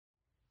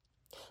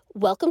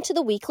Welcome to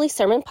the weekly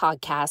sermon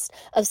podcast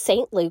of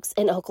St. Luke's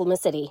in Oklahoma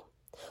City.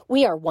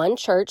 We are one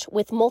church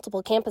with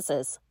multiple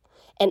campuses,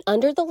 and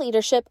under the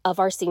leadership of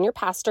our senior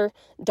pastor,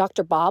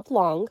 Dr. Bob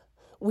Long,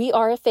 we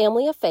are a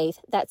family of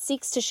faith that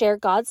seeks to share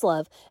God's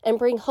love and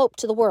bring hope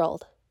to the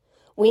world.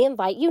 We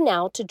invite you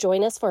now to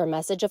join us for a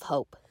message of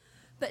hope.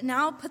 But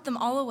now put them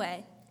all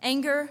away: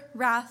 anger,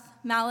 wrath,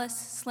 malice,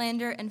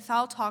 slander, and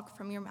foul talk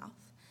from your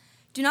mouth.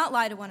 Do not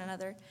lie to one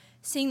another,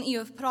 seeing that you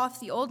have put off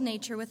the old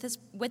nature with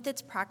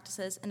its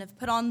practices and have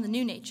put on the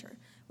new nature,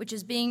 which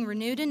is being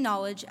renewed in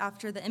knowledge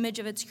after the image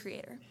of its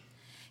Creator.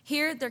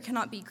 Here there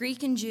cannot be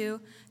Greek and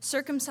Jew,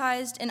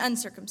 circumcised and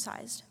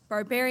uncircumcised,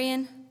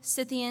 barbarian,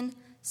 Scythian,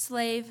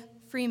 slave,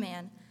 free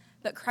man,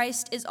 but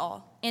Christ is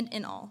all and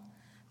in all.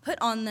 Put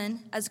on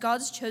then, as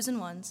God's chosen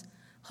ones,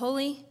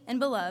 holy and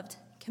beloved,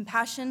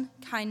 compassion,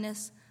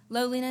 kindness,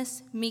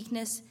 lowliness,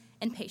 meekness,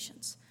 and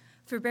patience,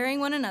 forbearing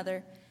one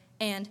another,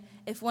 and,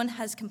 if one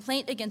has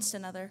complaint against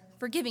another,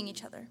 forgiving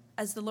each other,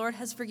 as the Lord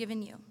has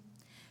forgiven you.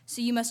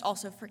 So you must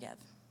also forgive.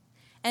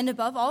 And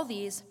above all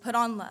these, put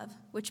on love,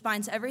 which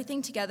binds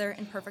everything together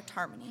in perfect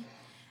harmony.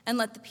 And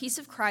let the peace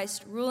of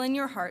Christ rule in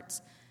your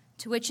hearts,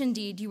 to which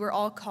indeed you were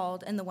all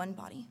called in the one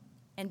body.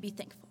 And be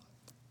thankful.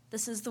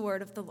 This is the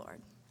word of the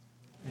Lord.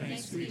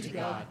 Thanks be to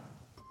God.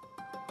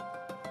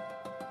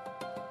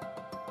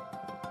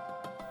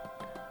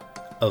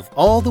 Of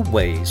all the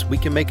ways we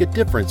can make a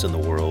difference in the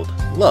world,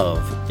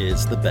 love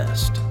is the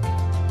best.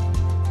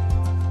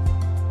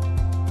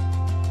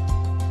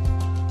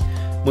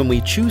 When we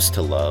choose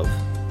to love,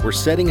 we're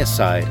setting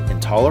aside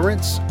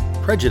intolerance,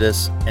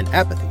 prejudice, and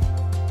apathy.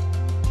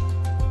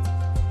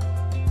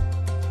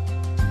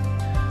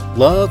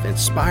 Love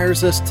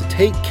inspires us to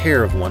take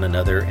care of one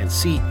another and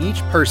see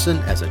each person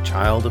as a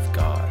child of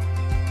God.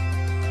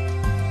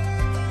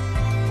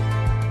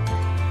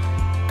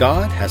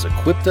 God has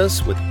equipped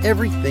us with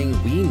everything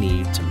we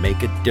need to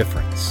make a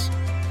difference.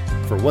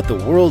 For what the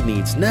world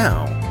needs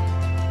now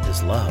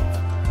is love.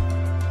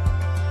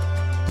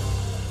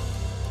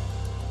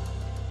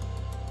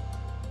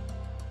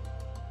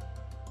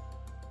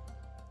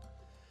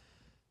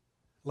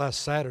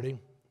 Last Saturday,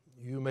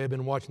 you may have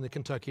been watching the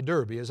Kentucky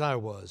Derby as I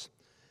was.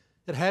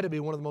 It had to be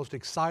one of the most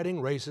exciting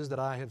races that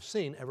I have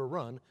seen ever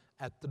run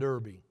at the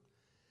Derby.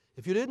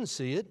 If you didn't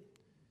see it,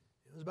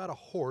 it was about a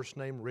horse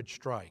named Rich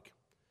Strike.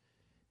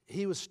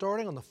 He was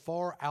starting on the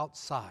far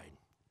outside.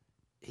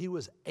 He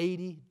was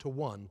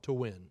 80-1 to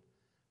win.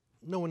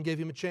 No one gave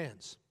him a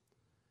chance.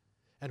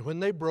 And when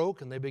they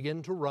broke and they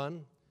began to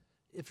run,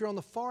 if you're on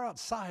the far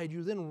outside,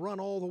 you then run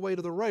all the way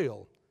to the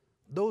rail.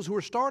 Those who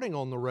are starting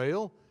on the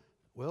rail,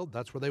 well,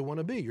 that's where they want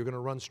to be. You're going to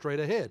run straight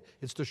ahead.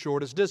 It's the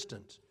shortest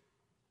distance.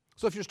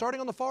 So if you're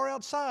starting on the far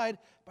outside,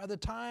 by the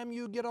time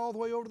you get all the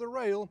way over the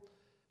rail,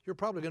 you're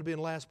probably going to be in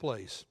last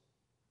place.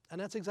 And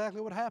that's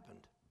exactly what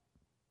happened.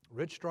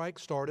 Rich Strike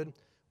started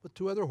with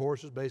two other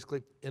horses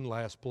basically in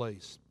last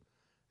place,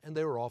 and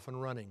they were off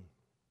and running.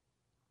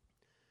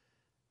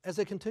 As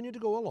they continued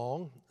to go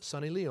along,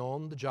 Sonny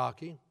Leon, the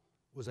jockey,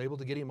 was able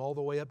to get him all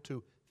the way up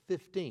to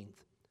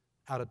 15th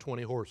out of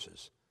 20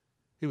 horses.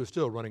 He was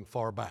still running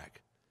far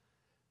back.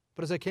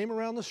 But as they came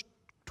around the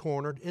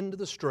corner into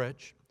the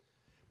stretch,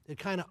 it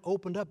kind of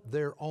opened up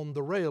there on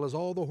the rail as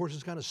all the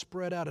horses kind of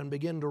spread out and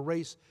began to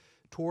race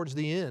towards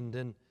the end.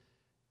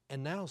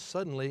 And now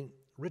suddenly,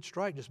 Rich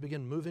Strike just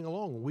began moving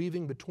along,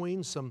 weaving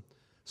between some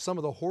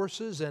of the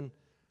horses, and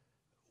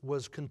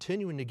was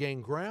continuing to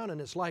gain ground.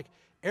 And it's like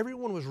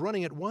everyone was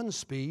running at one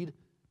speed,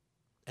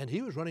 and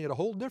he was running at a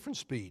whole different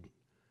speed.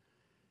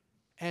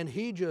 And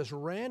he just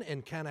ran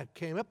and kind of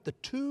came up. The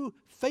two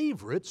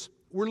favorites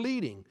were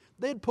leading.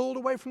 They had pulled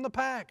away from the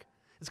pack.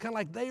 It's kind of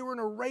like they were in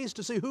a race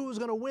to see who was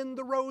going to win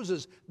the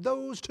roses.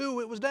 Those two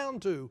it was down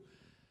to.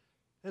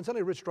 And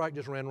suddenly Rich Strike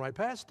just ran right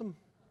past them.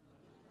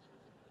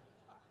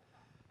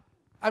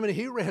 I mean,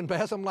 he ran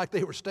past them like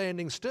they were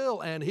standing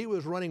still, and he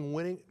was running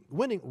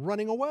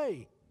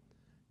away.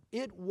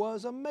 It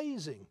was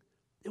amazing.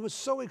 It was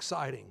so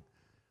exciting.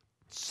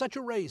 Such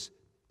a race.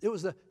 It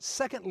was the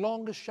second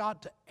longest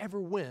shot to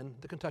ever win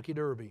the Kentucky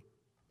Derby,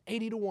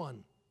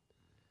 80-1.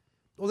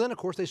 Well, then, of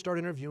course, they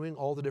started interviewing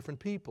all the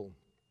different people.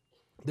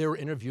 They were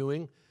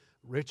interviewing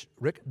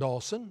Rick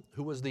Dawson,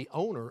 who was the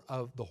owner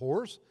of the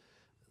horse.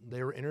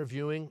 They were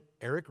interviewing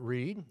Eric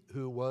Reed,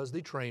 who was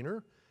the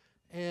trainer.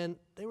 And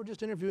they were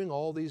just interviewing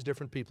all these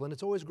different people, and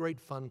it's always great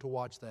fun to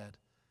watch that.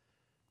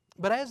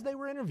 But as they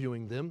were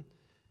interviewing them,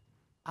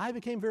 I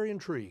became very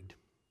intrigued.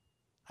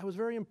 I was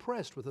very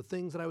impressed with the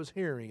things that I was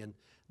hearing and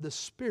the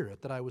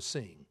spirit that I was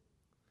seeing.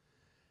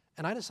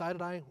 And I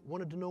decided I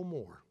wanted to know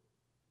more.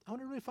 I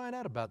wanted to really find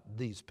out about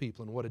these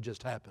people and what had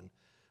just happened,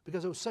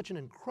 because it was such an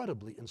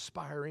incredibly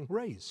inspiring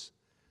race.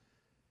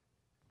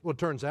 Well, it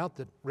turns out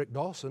that Rick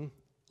Dawson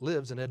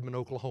lives in Edmond,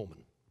 Oklahoma.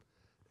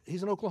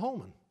 He's an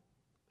Oklahoman.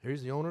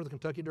 He's the owner of the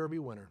Kentucky Derby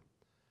winner.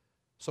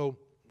 So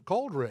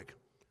called Rick,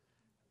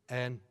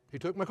 and he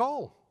took my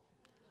call.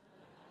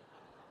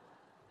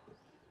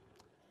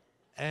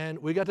 And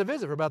we got to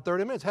visit for about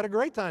 30 minutes. Had a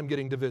great time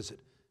getting to visit.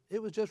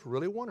 It was just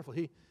really wonderful.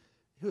 He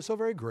was so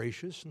very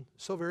gracious and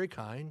so very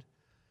kind.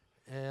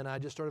 And I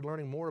just started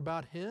learning more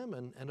about him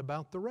and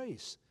about the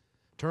race.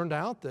 Turned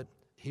out that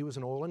he was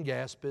in oil and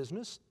gas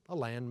business, a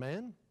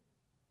landman.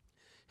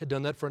 Had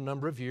done that for a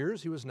number of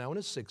years. He was now in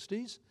his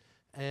 60s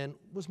and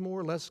was more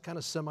or less kind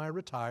of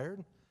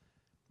semi-retired.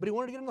 But he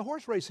wanted to get in the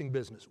horse racing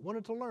business,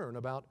 wanted to learn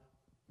about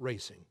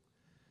racing.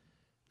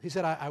 He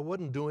said, I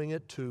wasn't doing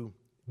it to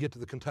get to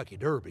the Kentucky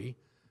Derby.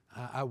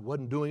 I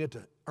wasn't doing it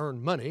to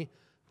earn money.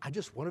 I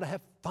just wanted to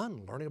have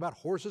fun learning about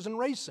horses and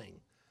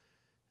racing.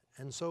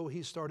 And so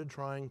he started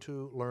trying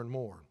to learn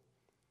more.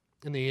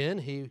 In the end,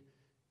 he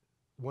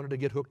wanted to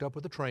get hooked up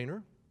with a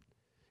trainer.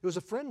 It was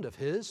a friend of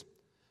his,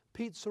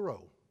 Pete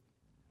Sarow.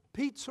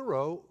 Pete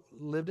Sarow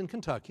lived in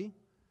Kentucky,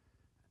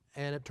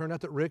 and it turned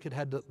out that Rick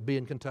had to be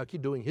in Kentucky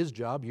doing his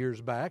job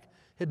years back,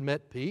 had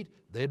met Pete.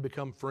 They had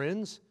become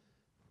friends.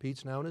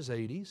 Pete's now in his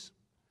 80s.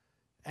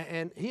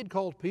 And he had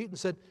called Pete and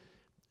said,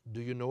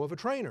 do you know of a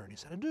trainer? And he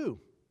said, I do.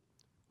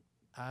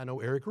 I know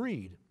Eric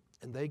Reed.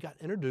 And they got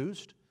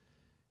introduced.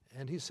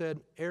 And he said,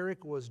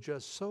 Eric was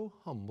just so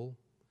humble.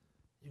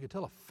 You could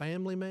tell a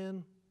family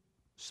man,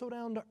 so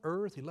down to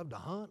earth. He loved to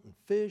hunt and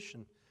fish,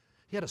 and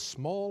he had a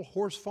small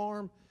horse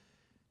farm.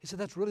 He said,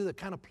 that's really the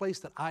kind of place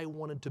that I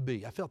wanted to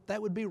be. I felt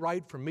that would be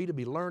right for me to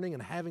be learning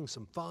and having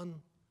some fun.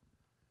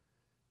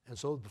 And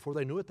so before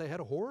they knew it, they had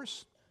a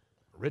horse,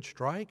 Rich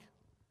Strike.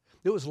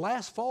 It was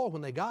last fall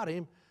when they got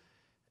him,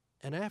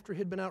 and after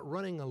he'd been out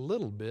running a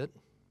little bit,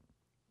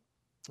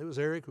 it was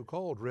Eric who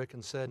called Rick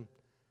and said,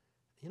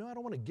 you know, I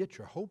don't want to get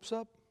your hopes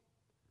up,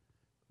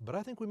 but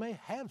I think we may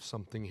have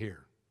something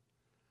here.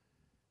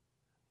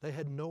 They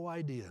had no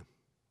idea.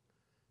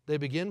 They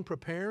began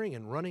preparing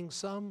and running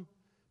some,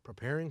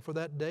 preparing for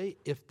that day,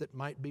 if that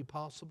might be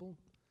possible.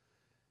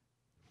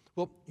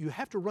 Well, you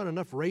have to run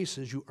enough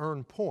races, you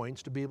earn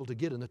points to be able to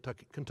get in the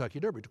Kentucky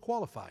Derby, to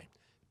qualify.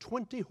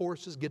 20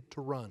 horses get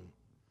to run.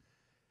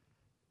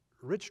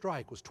 Rich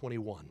Strike was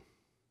 21.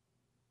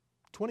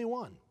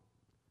 21.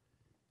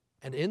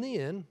 And in the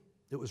end,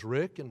 it was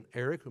Rick and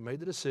Eric who made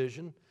the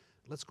decision,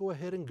 let's go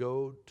ahead and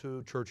go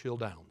to Churchill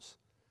Downs,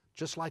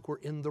 just like we're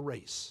in the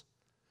race.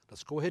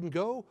 Let's go ahead and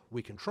go.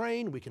 We can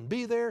train. We can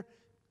be there.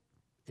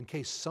 In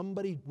case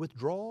somebody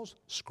withdraws,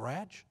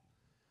 scratch.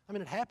 I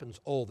mean, it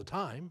happens all the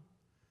time.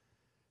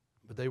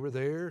 But they were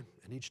there,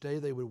 and each day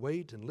they would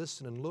wait and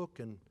listen and look,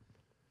 and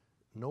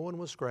no one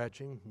was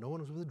scratching. No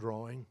one was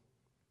withdrawing.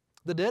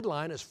 The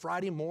deadline is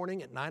Friday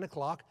morning at 9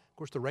 o'clock. Of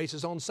course, the race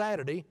is on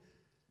Saturday.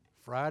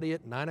 Friday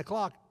at 9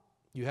 o'clock.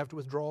 You have to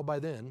withdraw by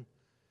then.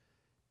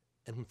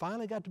 And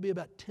finally got to be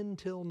about 10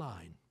 till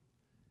 9.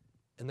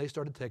 And they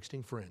started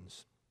texting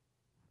friends.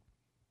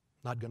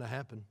 Not going to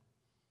happen.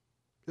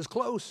 It was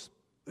close.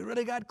 We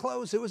really got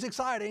close. It was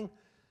exciting.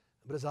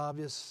 But it's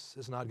obvious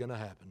it's not going to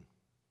happen.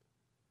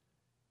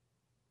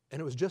 And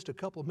it was just a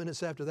couple of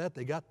minutes after that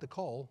they got the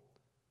call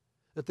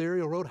that the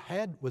Ariel Road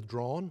had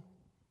withdrawn.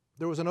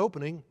 There was an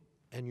opening,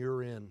 and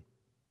you're in.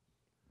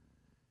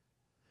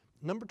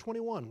 Number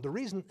 21. The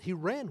reason he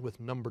ran with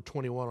number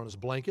 21 on his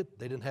blanket,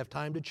 they didn't have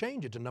time to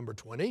change it to number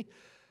 20.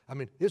 I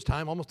mean, his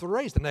time almost to the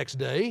race the next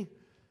day.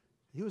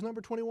 He was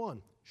number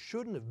 21.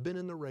 Shouldn't have been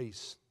in the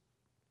race.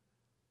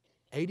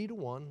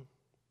 80-1,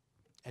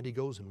 and he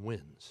goes and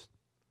wins.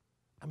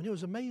 I mean, it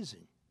was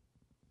amazing.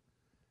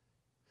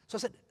 So I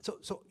said,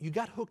 so you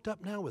got hooked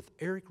up now with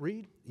Eric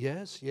Reed?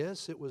 Yes,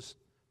 it was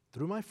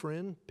through my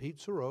friend, Pete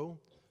Sarow,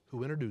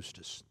 who introduced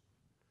us.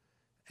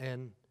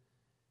 And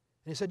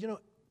he said, you know,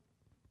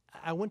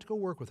 I went to go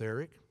work with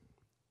Eric.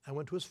 I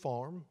went to his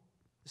farm.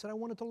 He said, I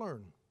wanted to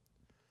learn.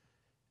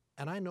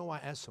 And I know I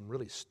asked some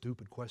really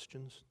stupid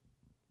questions.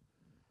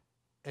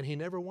 And he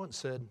never once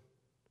said,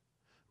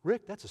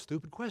 Rick, that's a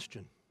stupid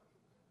question.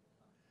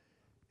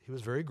 He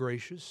was very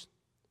gracious,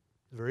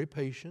 very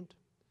patient,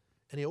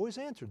 and he always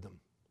answered them.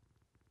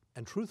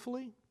 And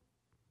truthfully,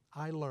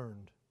 I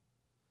learned.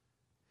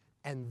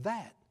 And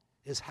that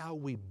is how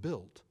we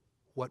built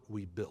what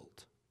we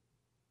built.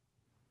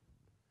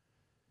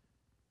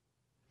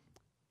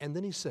 And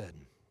then he said,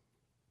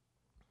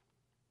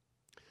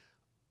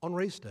 on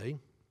race day,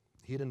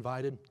 he had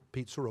invited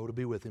Pete Sarow to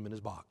be with him in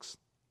his box,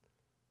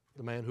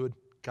 the man who had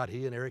got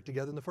he and Eric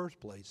together in the first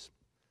place.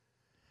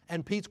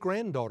 And Pete's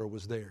granddaughter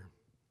was there.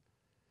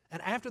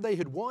 And after they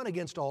had won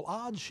against all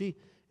odds,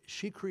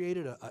 she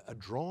created a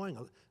drawing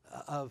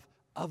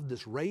of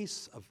this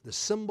race, of the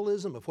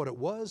symbolism of what it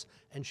was,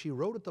 and she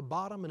wrote at the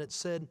bottom, and it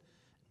said,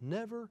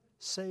 never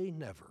say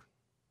never.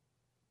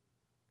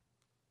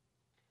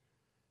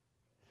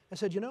 I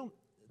said, you know,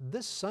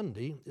 this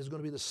Sunday is going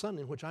to be the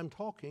Sunday in which I'm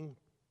talking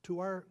to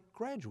our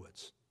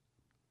graduates.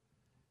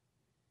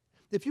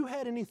 If you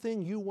had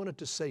anything you wanted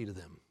to say to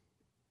them,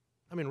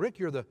 I mean, Rick,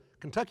 you're the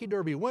Kentucky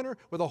Derby winner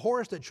with a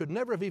horse that should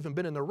never have even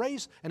been in the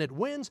race, and it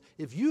wins.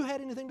 If you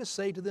had anything to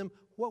say to them,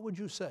 what would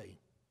you say?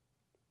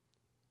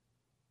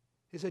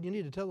 He said, you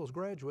need to tell those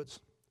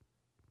graduates,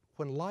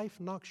 when life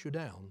knocks you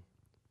down,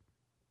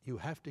 you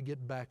have to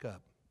get back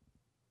up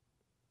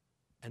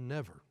and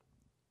never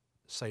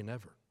say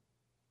never.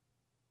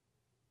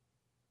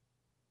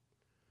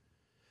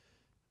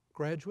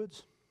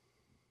 Graduates,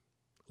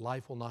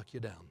 life will knock you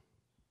down.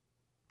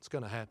 It's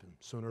going to happen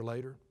sooner or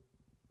later.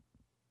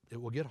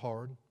 It will get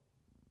hard.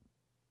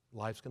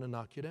 Life's going to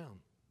knock you down.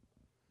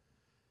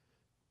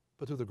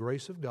 But through the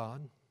grace of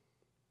God,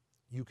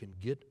 you can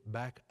get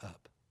back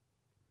up.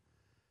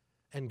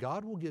 And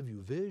God will give you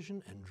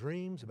vision and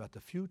dreams about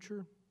the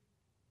future.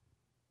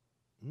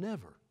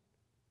 Never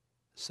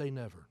say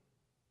never.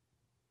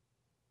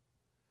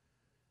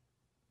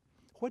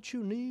 What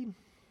you need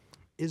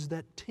is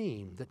that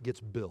team that gets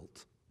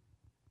built.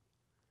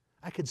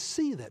 I could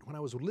see that when I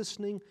was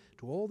listening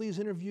to all these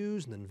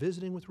interviews and then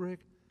visiting with Rick.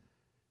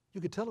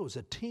 You could tell it was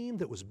a team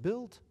that was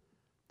built,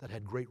 that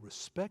had great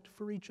respect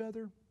for each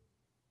other.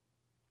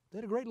 They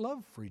had a great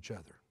love for each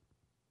other.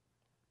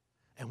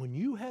 And when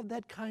you have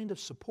that kind of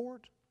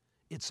support,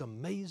 it's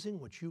amazing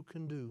what you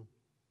can do.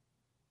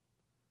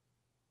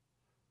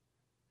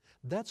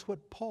 That's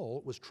what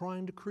Paul was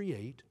trying to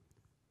create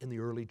in the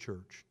early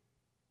church.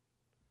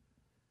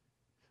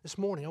 This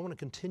morning, I want to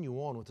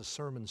continue on with the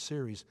sermon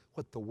series,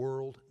 What the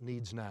World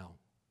Needs Now.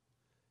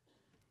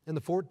 In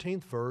the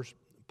 14th verse,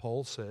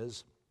 Paul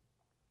says,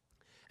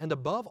 "And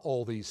above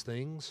all these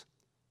things,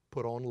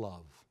 put on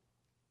love."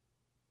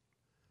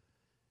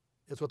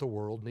 It's what the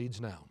world needs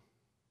now.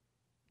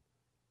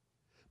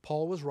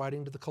 Paul was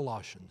writing to the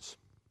Colossians.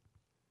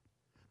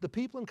 The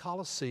people in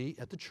Colossae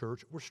at the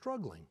church were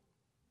struggling.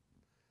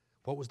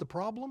 What was the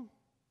problem?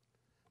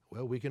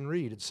 Well, we can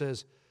read. It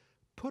says,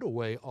 "Put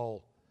away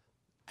all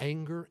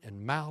anger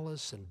and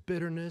malice and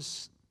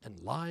bitterness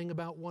and lying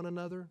about one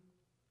another."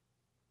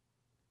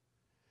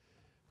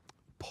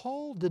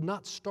 Paul did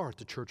not start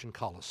the church in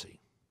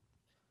Colossae,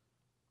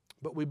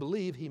 but we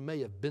believe he may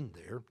have been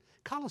there.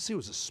 Colossae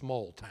was a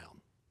small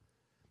town.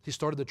 He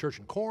started the church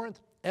in Corinth,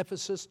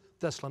 Ephesus,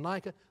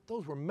 Thessalonica.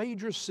 Those were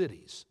major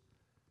cities.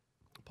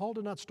 Paul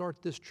did not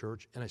start this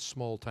church in a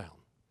small town,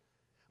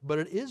 but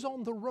it is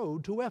on the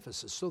road to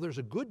Ephesus, so there's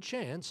a good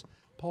chance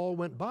Paul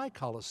went by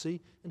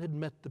Colossae and had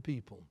met the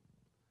people.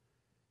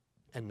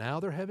 And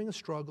now they're having a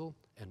struggle,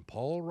 and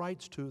Paul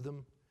writes to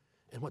them.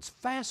 And what's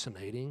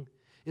fascinating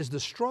is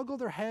the struggle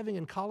they're having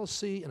in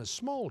Colossae in a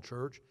small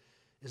church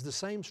is the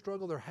same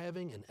struggle they're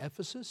having in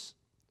Ephesus.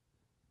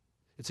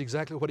 It's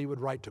exactly what he would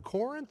write to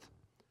Corinth.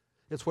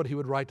 It's what he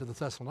would write to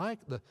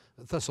the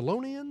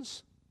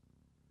Thessalonians.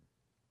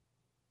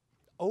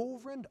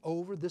 Over and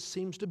over, this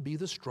seems to be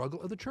the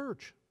struggle of the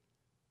church.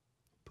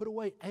 Put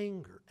away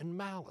anger and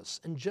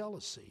malice and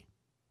jealousy.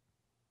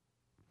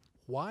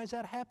 Why is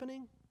that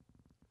happening?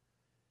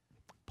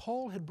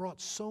 Paul had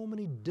brought so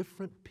many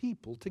different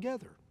people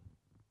together.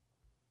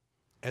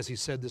 As he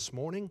said this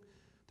morning,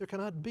 there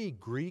cannot be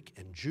Greek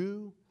and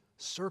Jew,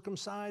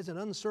 circumcised and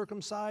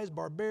uncircumcised,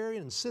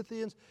 barbarian and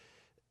Scythians,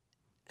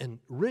 and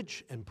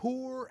rich and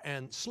poor,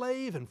 and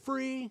slave and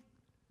free.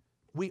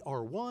 We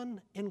are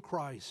one in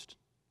Christ.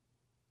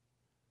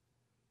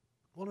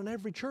 Well, in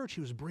every church,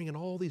 he was bringing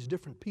all these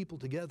different people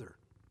together.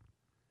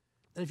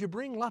 And if you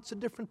bring lots of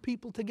different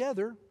people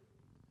together,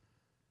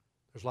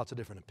 there's lots of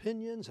different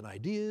opinions and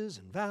ideas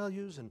and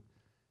values, and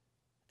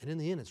in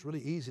the end, it's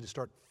really easy to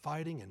start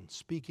fighting and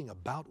speaking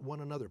about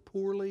one another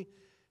poorly,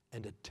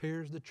 and it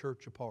tears the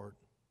church apart.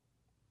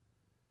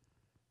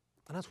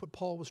 And that's what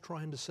Paul was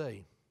trying to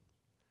say.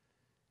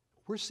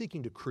 We're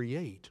seeking to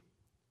create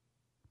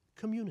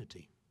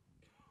community,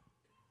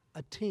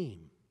 a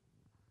team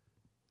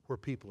where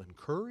people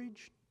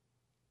encourage,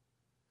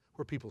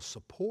 where people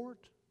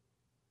support,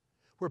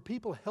 where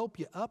people help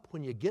you up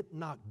when you get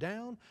knocked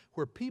down,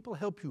 where people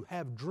help you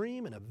have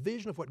dream and a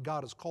vision of what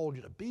God has called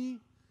you to be.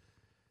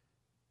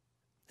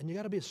 And you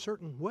got to be a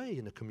certain way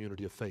in the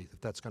community of faith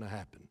if that's going to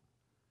happen.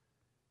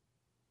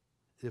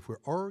 If we're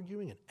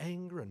arguing in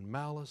anger and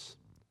malice,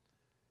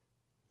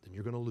 then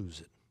you're going to lose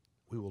it.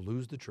 We will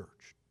lose the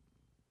church.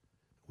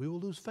 We will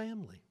lose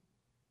family.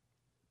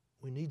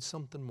 We need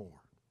something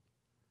more.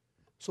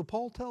 So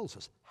Paul tells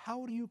us,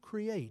 how do you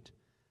create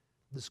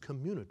this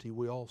community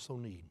we also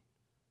need?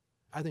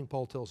 I think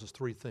Paul tells us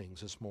three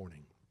things this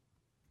morning.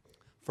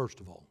 First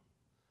of all,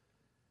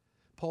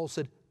 Paul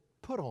said,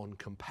 put on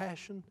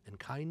compassion and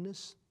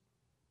kindness.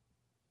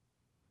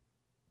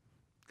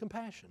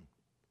 Compassion.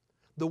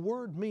 The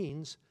word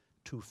means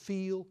to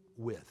feel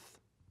with.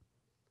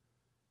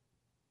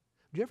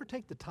 Do you ever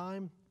take the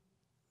time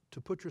to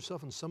put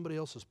yourself in somebody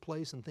else's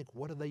place and think,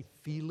 what are they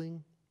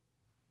feeling?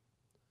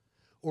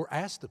 Or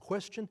ask the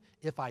question,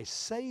 if I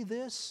say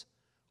this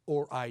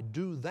or I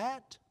do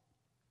that,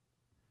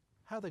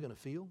 how are they going to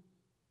feel? Do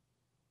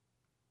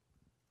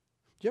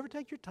you ever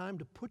take your time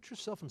to put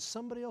yourself in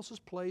somebody else's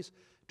place,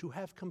 to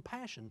have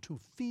compassion, to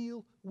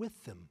feel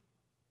with them?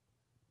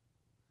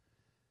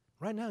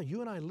 Right now,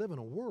 you and I live in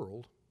a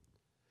world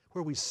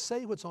where we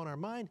say what's on our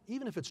mind,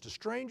 even if it's to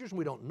strangers and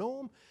we don't know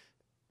them.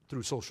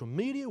 Through social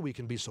media, we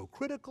can be so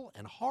critical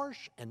and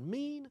harsh and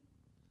mean.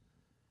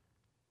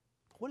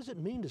 What does it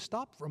mean to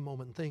stop for a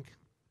moment and think,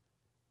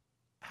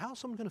 how's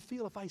someone going to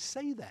feel if I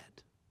say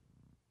that?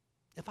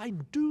 If I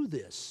do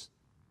this?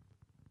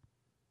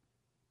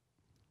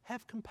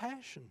 Have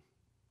compassion.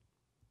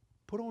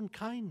 Put on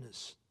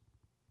kindness.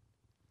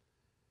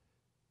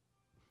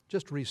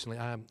 Just recently,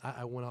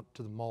 I went out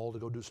to the mall to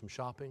go do some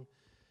shopping,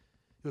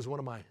 It was one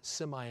of my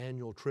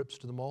semi-annual trips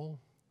to the mall.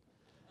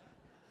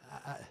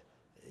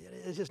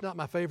 It's just not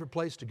my favorite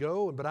place to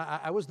go, but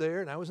I was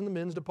there, and I was in the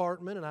men's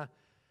department, and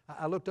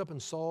I looked up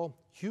and saw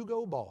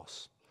Hugo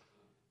Boss.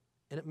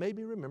 And it made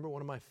me remember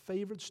one of my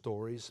favorite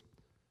stories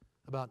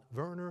about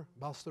Werner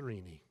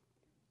Ballerini.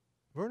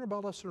 Werner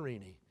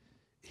Ballerini.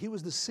 He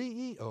was the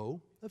CEO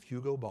of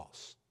Hugo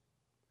Boss.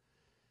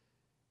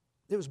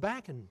 It was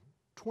back in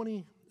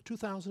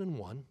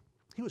 2001.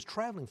 He was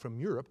traveling from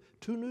Europe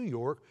to New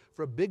York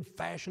for a big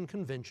fashion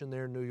convention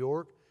there in New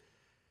York.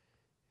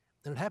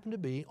 And it happened to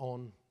be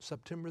on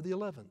September the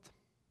 11th.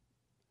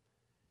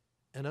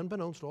 And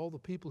unbeknownst to all the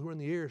people who were in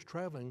the airs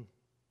traveling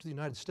to the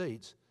United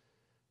States,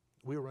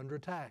 we were under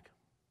attack.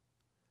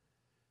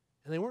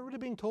 And they weren't really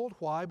being told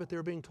why, but they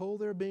were being told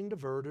they were being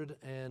diverted,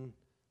 and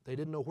they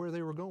didn't know where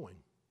they were going.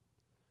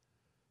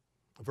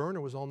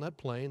 Werner was on that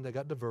plane. They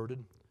got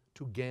diverted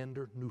to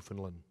Gander,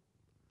 Newfoundland.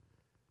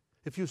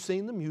 If you've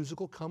seen the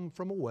musical Come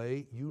From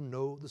Away, you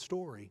know the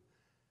story.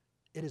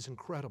 It is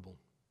incredible.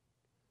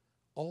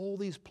 All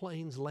these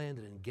planes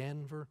landed in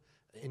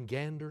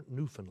Gander,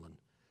 Newfoundland.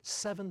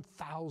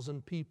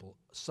 7,000 people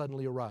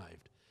suddenly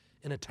arrived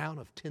in a town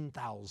of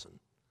 10,000.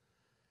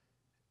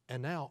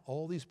 And now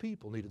all these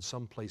people needed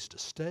some place to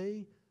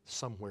stay,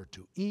 somewhere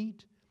to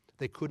eat.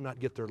 They could not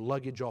get their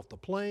luggage off the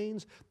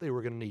planes. They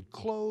were going to need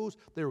clothes.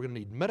 They were going to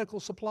need medical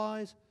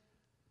supplies.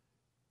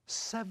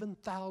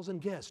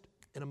 7,000 guests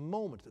in a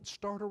moment that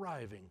start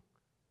arriving.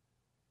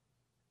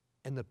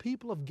 And the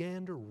people of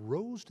Gander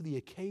rose to the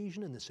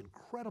occasion in this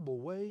incredible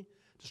way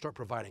to start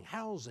providing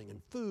housing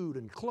and food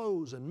and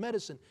clothes and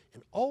medicine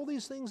and all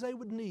these things they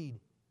would need.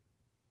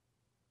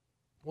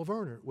 Well,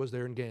 Werner was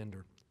there in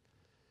Gander.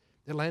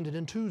 They landed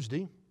in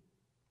Tuesday.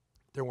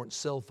 There weren't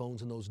cell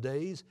phones in those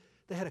days.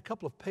 They had a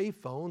couple of pay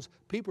phones.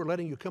 People were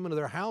letting you come into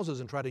their houses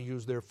and try to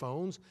use their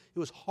phones. It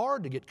was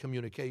hard to get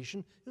communication.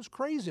 It was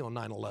crazy on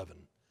 9/11.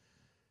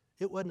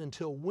 It wasn't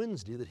until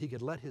Wednesday that he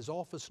could let his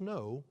office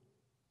know,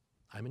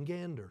 I'm in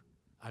Gander.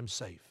 I'm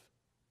safe.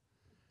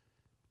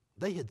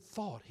 They had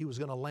thought he was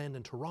going to land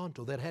in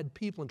Toronto. They'd had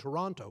people in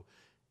Toronto,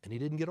 and he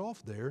didn't get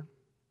off there.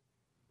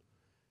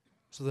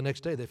 So the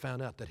next day they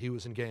found out that he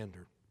was in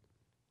Gander.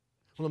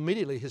 Well,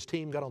 immediately his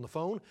team got on the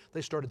phone.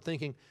 They started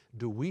thinking,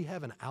 do we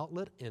have an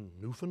outlet in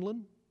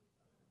Newfoundland?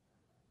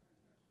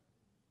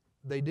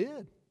 They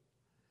did.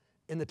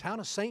 In the town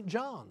of St.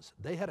 John's,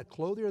 they had a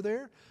clothier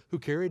there who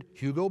carried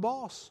Hugo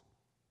Boss.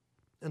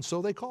 And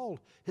so they called.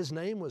 His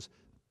name was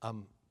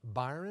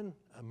Byron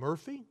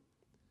Murphy.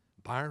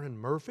 Byron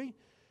Murphy.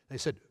 They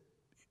said,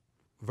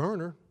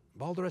 Werner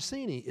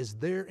Ballerini is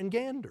there in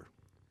Gander.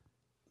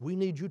 We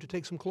need you to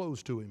take some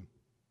clothes to him.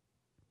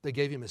 They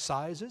gave him his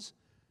sizes.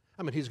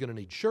 I mean, he's going to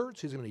need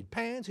shirts, he's going to need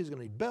pants, he's going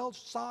to need belts,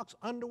 socks,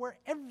 underwear,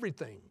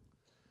 everything.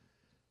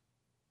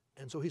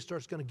 And so he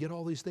starts going to get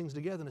all these things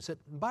together. And I said,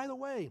 by the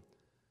way,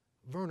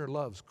 Werner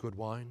loves good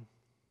wine.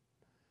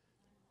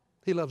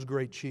 He loves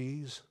great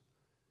cheese.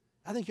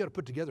 I think you ought to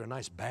put together a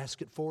nice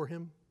basket for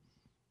him.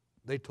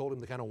 They told him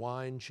the kind of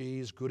wine,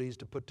 cheese, goodies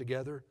to put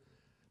together.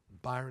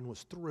 Byron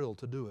was thrilled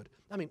to do it.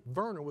 I mean,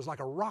 Werner was like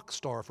a rock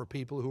star for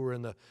people who were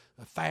in the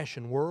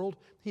fashion world.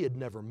 He had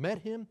never met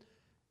him.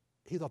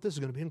 He thought, this is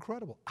going to be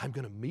incredible. I'm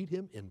going to meet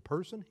him in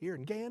person here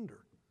in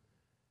Gander.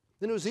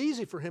 Then it was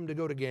easy for him to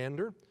go to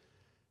Gander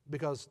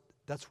because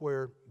that's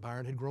where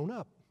Byron had grown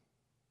up.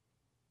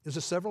 It was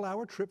a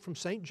several-hour trip from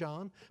St.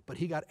 John, but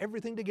he got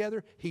everything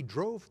together. He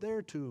drove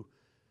there to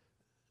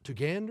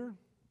Gander.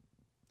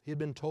 He had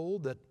been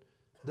told that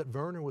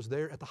Werner was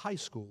there at the high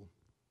school.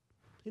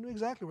 He knew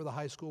exactly where the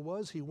high school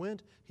was. He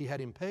went, he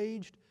had him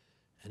paged,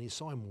 and he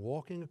saw him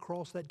walking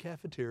across that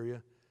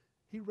cafeteria.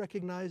 He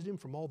recognized him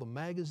from all the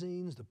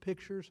magazines, the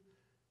pictures.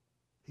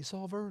 He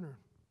saw Werner.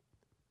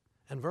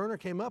 And Werner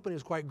came up and he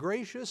was quite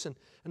gracious, and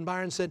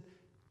Byron said,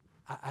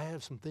 I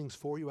have some things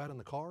for you out in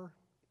the car.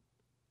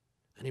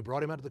 And he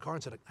brought him out to the car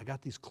and said, I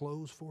got these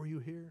clothes for you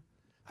here.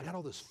 I got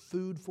all this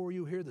food for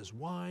you here, this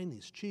wine,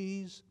 these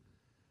cheese.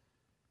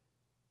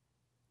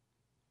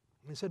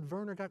 And he said,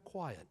 Werner got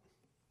quiet.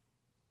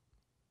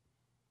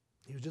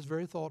 He was just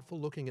very thoughtful,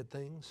 looking at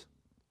things.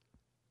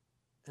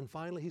 And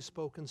finally he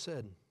spoke and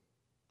said,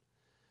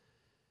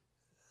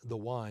 the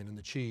wine and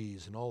the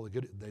cheese and all the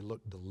good, they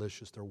look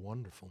delicious, they're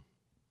wonderful.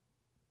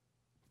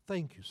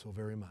 Thank you so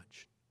very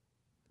much.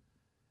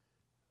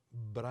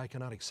 But I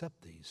cannot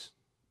accept these.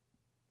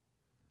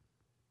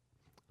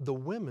 The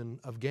women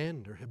of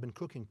Gander have been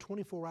cooking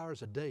 24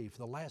 hours a day for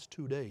the last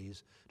 2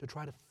 days to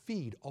try to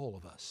feed all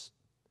of us.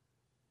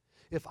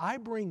 If I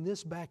bring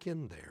this back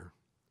in there,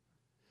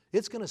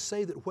 it's going to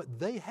say that what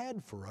they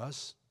had for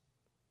us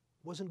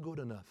wasn't good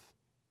enough.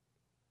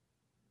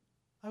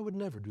 I would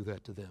never do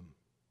that to them.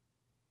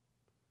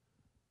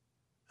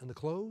 And the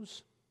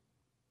clothes?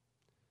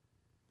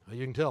 Well,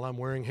 you can tell I'm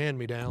wearing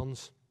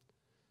hand-me-downs.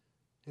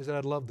 He said,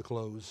 I'd love the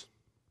clothes.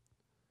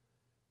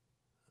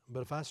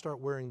 But if I start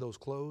wearing those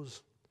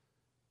clothes,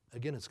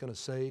 again, it's going to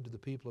say to the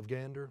people of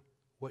Gander,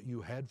 what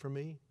you had for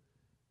me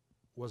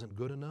wasn't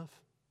good enough.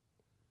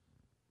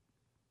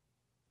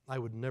 I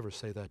would never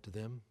say that to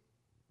them.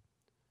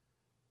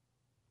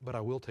 but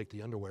I will take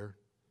the underwear.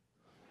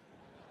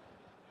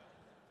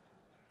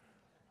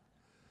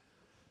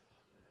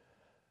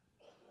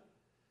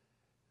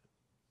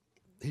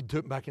 He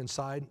took back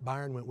inside.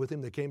 Byron went with him.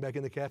 They came back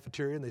in the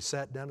cafeteria and they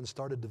sat down and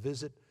started to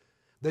visit.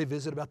 They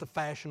visited about the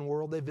fashion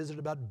world. They visited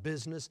about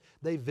business.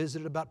 They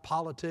visited about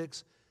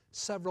politics.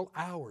 Several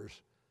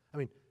hours.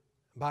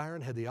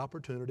 Byron had the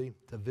opportunity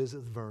to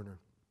visit Werner.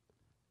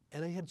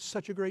 And they had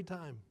such a great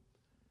time.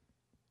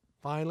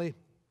 Finally,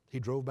 he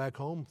drove back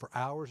home for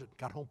hours.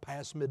 Got home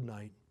past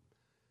midnight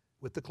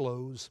with the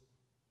clothes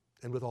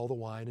and with all the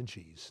wine and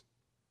cheese.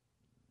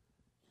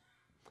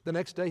 The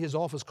next day, his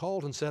office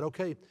called and said,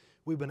 okay,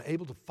 we've been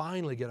able to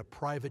finally get a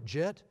private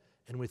jet,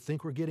 and we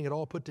think we're getting it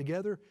all put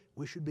together.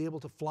 We should be able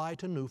to fly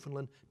to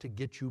Newfoundland to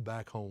get you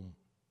back home.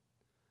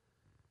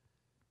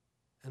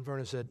 And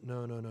Werner said,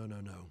 no.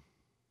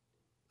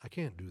 I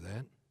can't do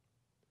that.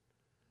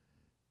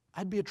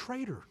 I'd be a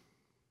traitor.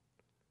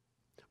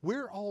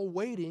 We're all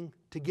waiting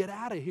to get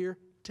out of here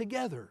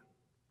together.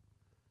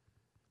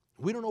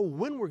 We don't know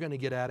when we're going to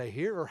get out of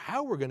here or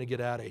how we're going to get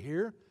out of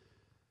here.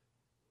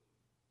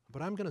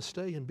 But I'm going to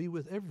stay and be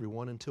with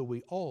everyone until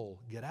we all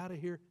get out of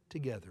here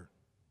together.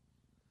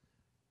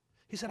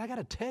 He said, I got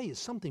to tell you,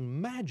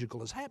 something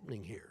magical is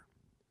happening here.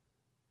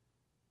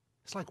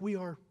 It's like we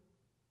are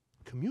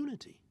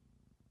community.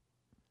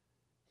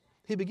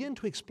 He began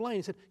to explain.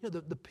 He said,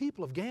 the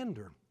people of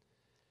Gander,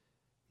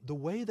 the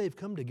way they've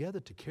come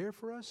together to care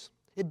for us,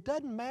 it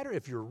doesn't matter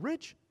if you're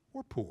rich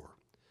or poor.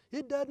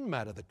 It doesn't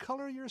matter the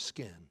color of your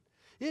skin.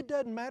 It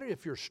doesn't matter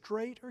if you're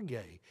straight or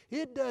gay.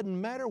 It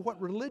doesn't matter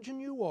what religion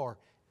you are.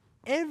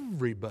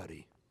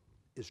 Everybody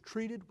is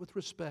treated with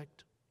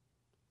respect.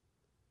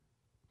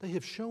 They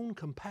have shown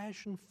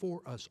compassion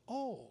for us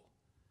all.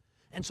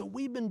 And so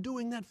we've been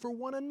doing that for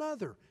one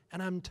another.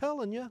 And I'm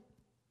telling you,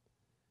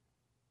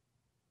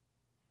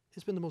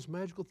 it's been the most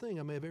magical thing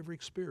I may have ever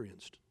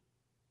experienced.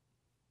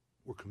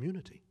 We're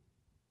community.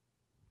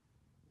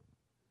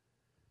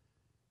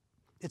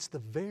 It's the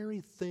very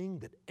thing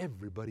that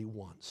everybody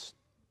wants.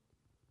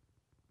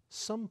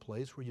 Some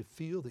place where you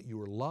feel that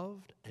you are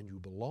loved and you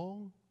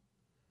belong,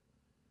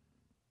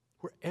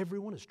 where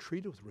everyone is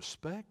treated with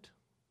respect.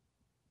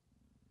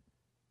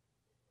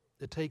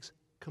 It takes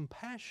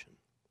compassion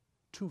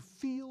to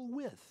feel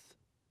with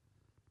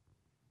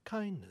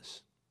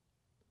kindness.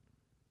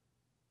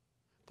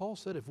 Paul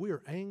said if we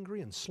are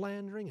angry and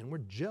slandering and we're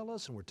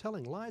jealous and we're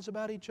telling lies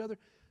about each other,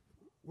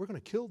 we're going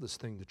to kill this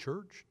thing, the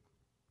church.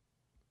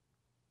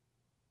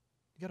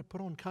 You got to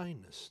put on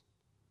kindness,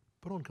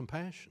 put on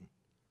compassion,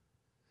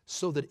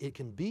 so that it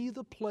can be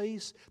the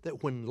place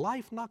that when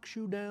life knocks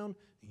you down,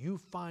 you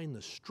find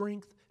the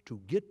strength to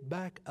get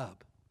back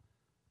up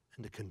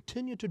and to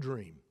continue to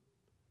dream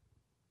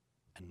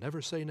and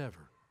never say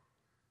never.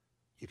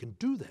 You can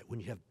do that when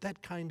you have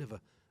that kind of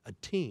a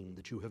team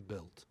that you have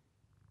built.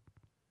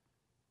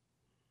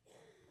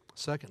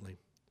 Secondly,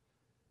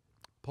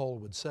 Paul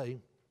would say,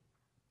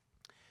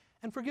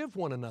 and forgive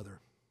one another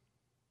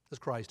as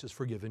Christ has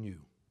forgiven you.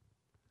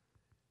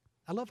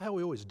 I love how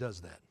he always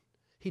does that.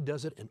 He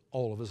does it in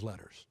all of his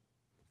letters.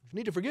 You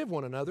need to forgive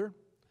one another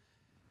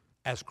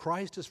as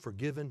Christ has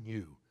forgiven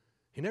you.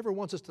 He never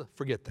wants us to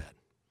forget that.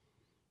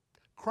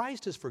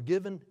 Christ has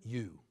forgiven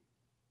you.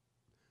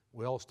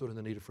 We all stood in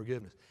the need of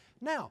forgiveness.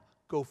 Now,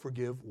 go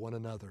forgive one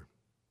another.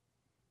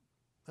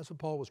 That's what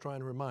Paul was trying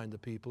to remind the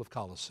people of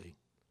Colossae.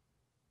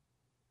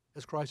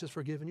 As Christ has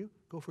forgiven you,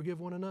 go forgive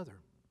one another.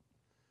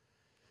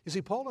 You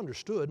see, Paul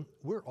understood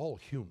we're all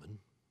human.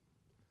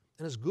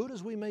 And as good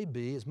as we may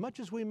be, as much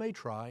as we may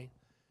try,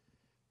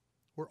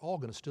 we're all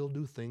going to still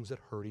do things that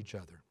hurt each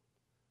other.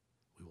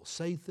 We will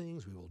say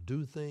things, we will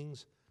do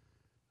things.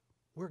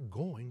 We're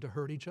going to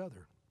hurt each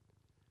other.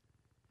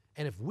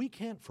 And if we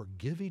can't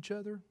forgive each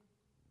other,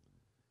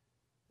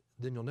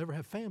 then you'll never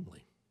have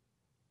family.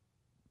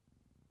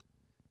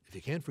 If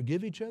you can't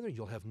forgive each other,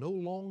 you'll have no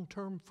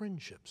long-term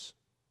friendships.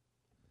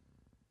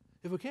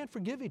 If we can't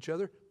forgive each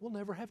other, we'll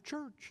never have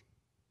church.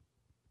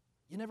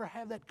 You never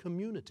have that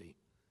community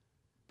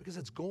because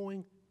it's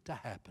going to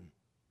happen.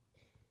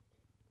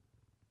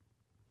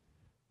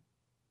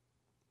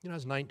 I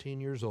was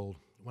 19 years old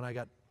when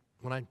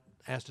I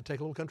asked to take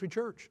a little country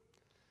church.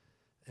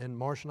 And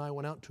Marcia and I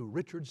went out to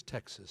Richards,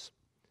 Texas.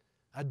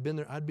 I'd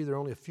be there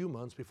only a few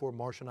months before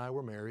Marcia and I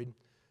were married.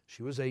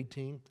 She was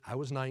 18, I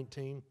was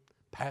 19,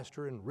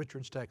 pastor in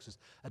Richards, Texas,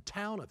 a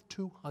town of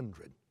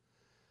 200.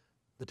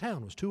 The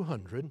town was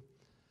 200.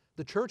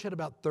 The church had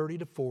about 30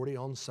 to 40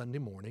 on Sunday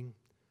morning,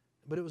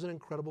 but it was an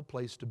incredible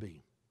place to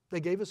be. They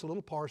gave us a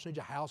little parsonage,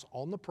 a house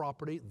on the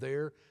property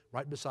there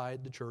right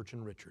beside the church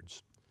in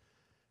Richards.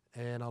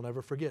 And I'll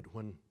never forget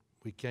when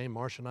we came,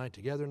 Marcia and I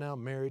together now,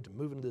 married, to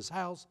move into this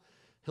house.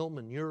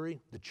 Hillman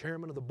Urie, the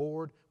chairman of the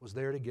board, was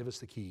there to give us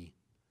the key.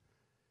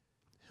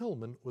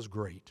 Hillman was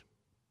great.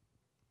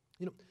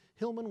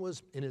 Hillman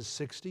was in his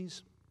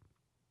 60s.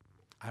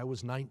 I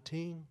was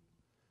 19.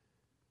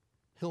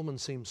 Hillman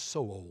seemed so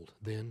old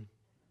then.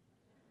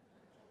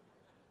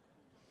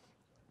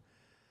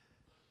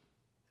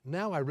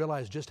 Now I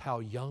realize just how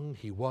young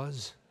he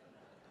was.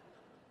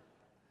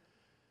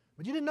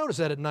 But you didn't notice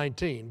that at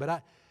 19.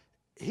 But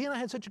he and I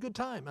had such a good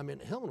time. I mean,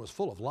 Hillman was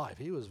full of life.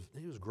 He was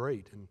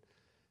great.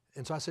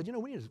 And so I said,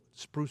 we need to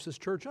spruce this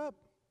church up.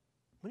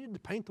 We need to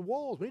paint the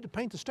walls. We need to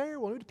paint the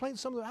stairwell. We need to paint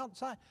some of the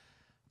outside.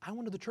 I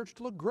wanted the church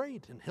to look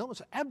great. And Hillman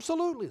said,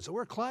 absolutely. So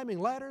we're climbing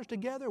ladders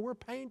together. We're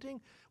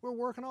painting. We're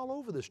working all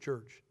over this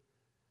church.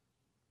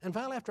 And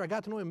finally, after I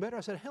got to know him better,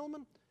 I said,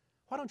 Hillman,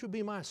 why don't you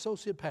be my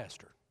associate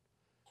pastor?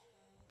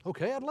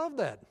 Okay, I'd love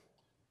that.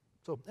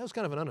 So that was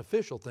kind of an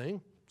unofficial thing.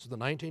 So the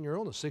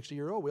 19-year-old and the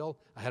 60-year-old,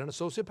 I had an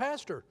associate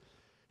pastor.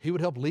 He would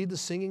help lead the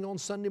singing on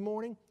Sunday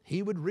morning.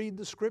 He would read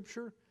the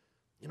scripture.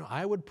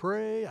 I would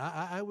pray.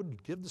 I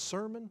would give the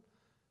sermon.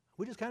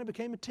 We just kind of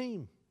became a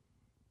team.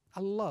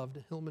 I loved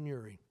Hillman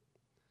Urie.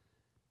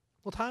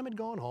 Well, time had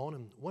gone on,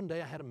 and one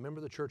day I had a member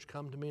of the church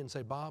come to me and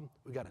say, Bob,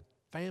 we got a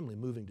family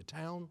moving to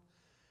town,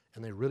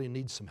 and they really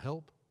need some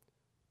help.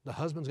 The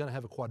husband's going to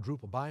have a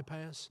quadruple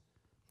bypass.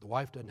 The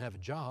wife doesn't have a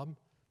job.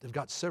 They've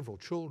got several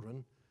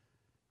children.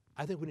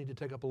 I think we need to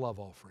take up a love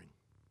offering.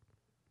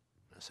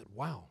 And I said,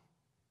 wow,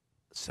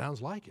 it sounds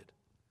like it.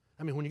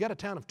 I mean, when you got a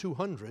town of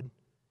 200,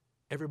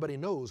 everybody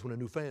knows when a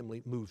new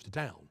family moves to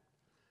town.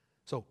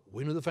 So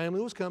we knew the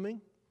family was coming. I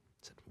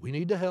said, we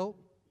need to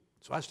help.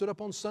 So I stood up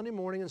on Sunday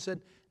morning and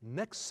said,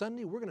 next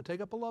Sunday we're going to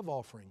take up a love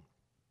offering.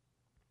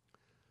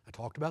 I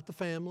talked about the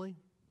family.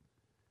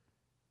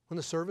 When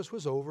the service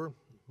was over,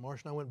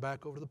 Marsh and I went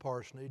back over to the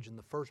parsonage, and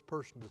the first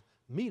person to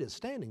meet us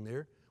standing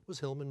there was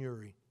Hillman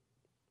Urie.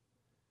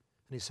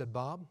 And he said,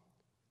 Bob,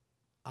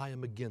 I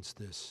am against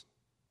this.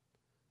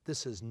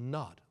 This is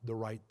not the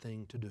right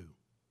thing to do.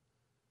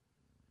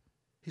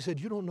 He said,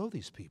 you don't know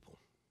these people.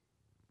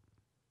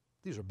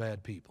 These are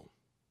bad people.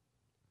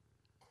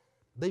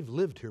 They've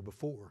lived here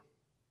before,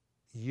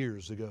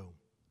 years ago.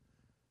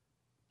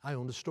 I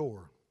owned a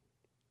store.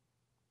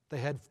 They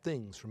had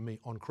things from me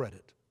on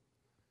credit.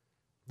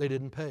 They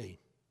didn't pay.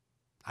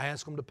 I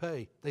asked them to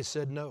pay. They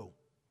said no.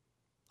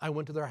 I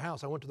went to their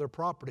house. I went to their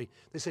property.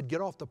 They said,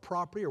 get off the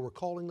property or we're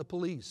calling the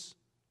police.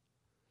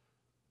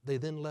 They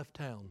then left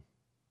town.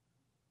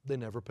 They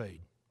never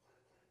paid.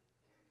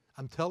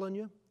 I'm telling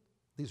you,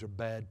 these are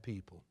bad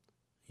people.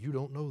 You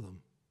don't know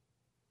them.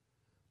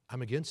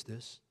 I'm against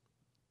this.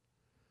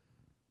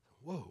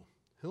 Whoa,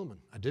 Hillman,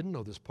 I didn't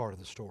know this part of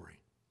the story.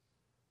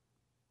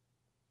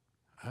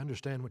 I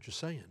understand what you're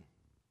saying.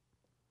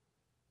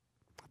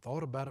 I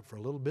thought about it for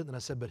a little bit, and I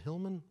said, but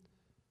Hillman,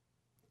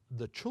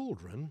 the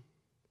children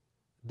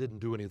didn't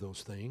do any of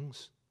those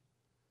things.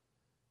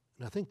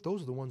 And I think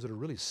those are the ones that are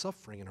really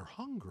suffering and are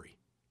hungry.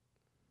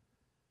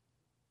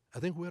 I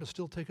think we ought to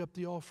still take up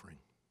the offering.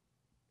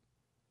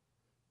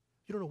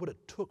 You don't know what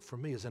it took for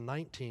me as a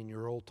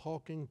 19-year-old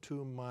talking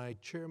to my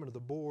chairman of the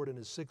board in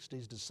his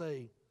 60s to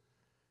say,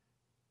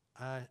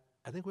 I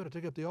think we ought to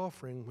take up the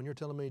offering when you're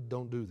telling me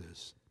don't do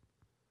this.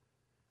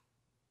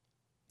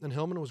 And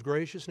Hillman was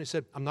gracious, and he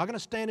said, I'm not going to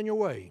stand in your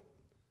way,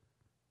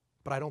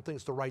 but I don't think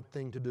it's the right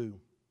thing to do.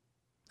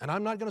 And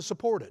I'm not going to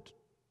support it.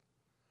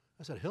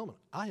 I said, Hillman,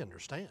 I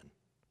understand.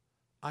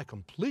 I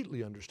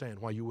completely understand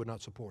why you would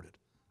not support it.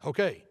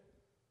 Okay,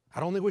 I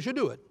don't think we should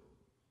do it,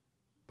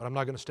 but I'm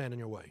not going to stand in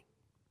your way.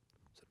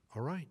 I said,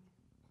 all right.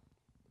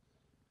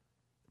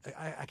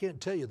 I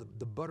can't tell you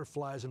the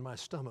butterflies in my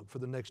stomach for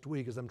the next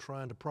week as I'm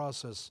trying to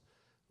process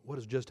what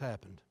has just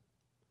happened.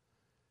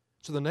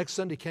 So the next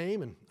Sunday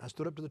came, and I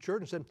stood up to the church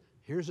and said,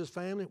 here's this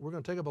family. We're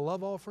going to take up a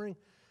love offering,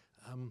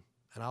 and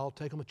I'll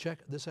take them a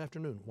check this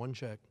afternoon, one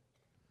check.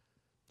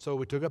 So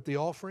we took up the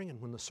offering,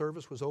 and when the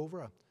service was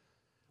over, I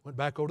went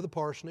back over to the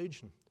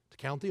parsonage to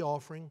count the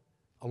offering,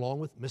 along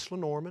with Miss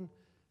Lenormand.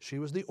 She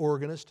was the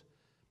organist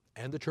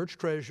and the church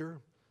treasurer.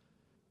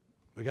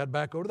 We got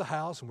back over to the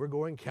house, and we're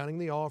going counting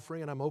the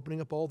offering, and I'm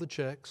opening up all the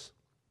checks.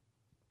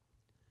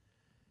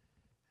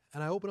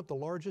 And I opened up the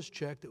largest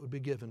check that would be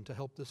given to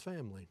help this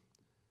family.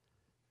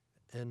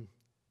 And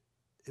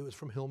it was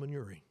from Hillman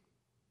Urie.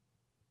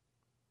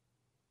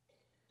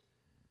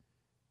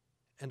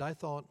 And I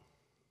thought,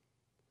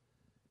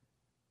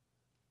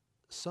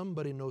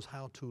 somebody knows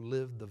how to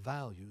live the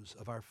values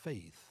of our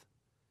faith,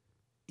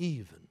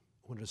 even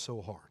when it is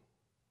so hard,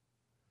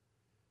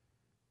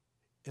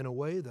 in a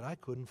way that I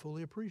couldn't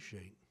fully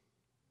appreciate.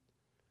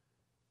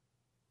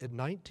 At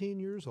 19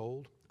 years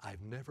old,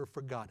 I've never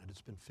forgotten it.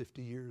 It's been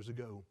 50 years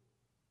ago.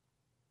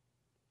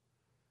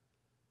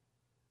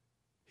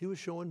 He was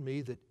showing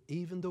me that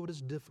even though it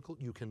is difficult,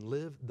 you can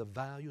live the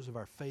values of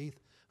our faith,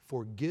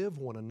 forgive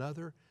one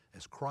another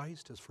as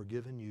Christ has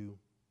forgiven you.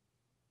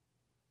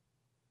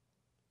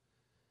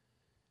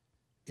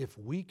 If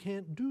we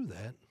can't do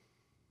that,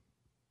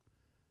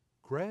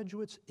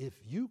 graduates, if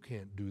you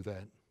can't do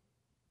that,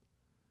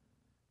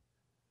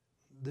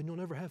 then you'll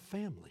never have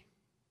family.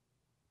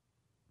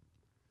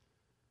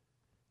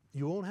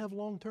 You won't have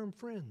long-term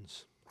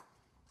friends.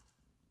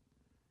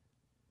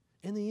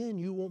 In the end,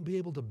 you won't be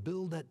able to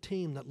build that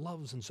team that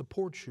loves and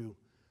supports you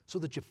so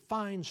that you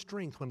find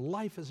strength when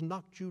life has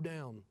knocked you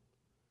down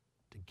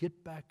to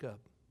get back up.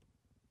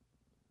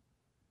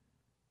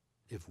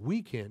 If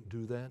we can't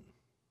do that,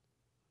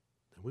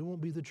 then we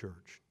won't be the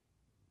church.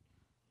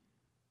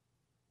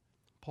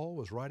 Paul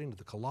was writing to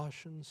the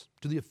Colossians,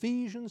 to the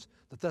Ephesians,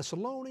 the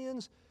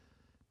Thessalonians,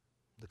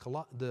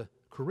 the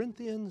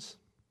Corinthians.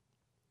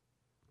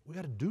 We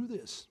got to do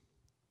this.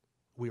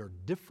 We are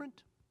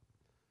different,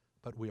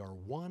 but we are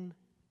one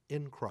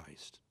in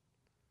Christ.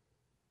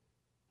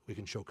 We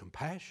can show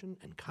compassion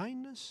and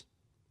kindness,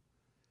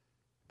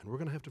 and we're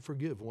going to have to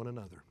forgive one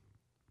another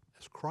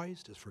as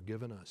Christ has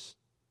forgiven us.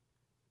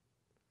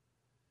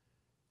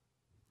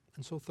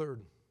 And so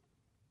third,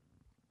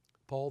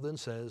 Paul then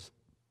says,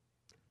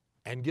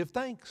 and give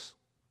thanks.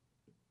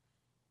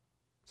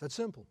 It's that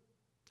simple.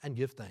 And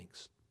give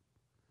thanks.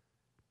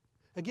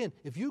 Again,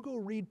 if you go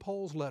read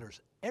Paul's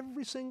letters,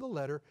 every single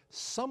letter,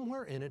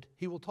 somewhere in it,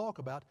 he will talk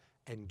about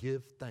and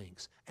give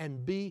thanks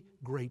and be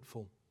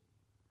grateful.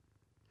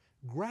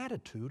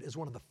 Gratitude is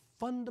one of the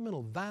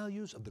fundamental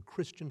values of the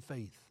Christian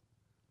faith.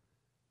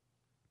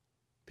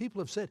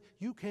 People have said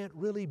you can't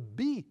really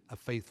be a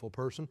faithful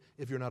person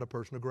if you're not a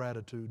person of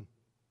gratitude.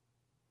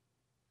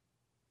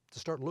 To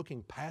start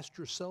looking past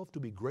yourself, to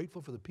be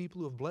grateful for the people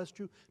who have blessed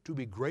you, to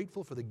be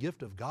grateful for the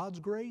gift of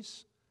God's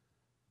grace.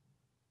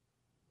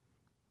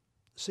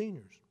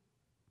 Seniors,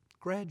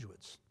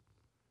 graduates,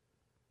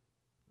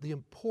 the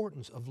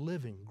importance of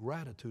living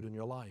gratitude in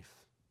your life.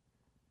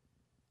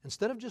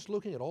 Instead of just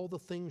looking at all the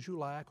things you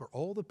lack or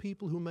all the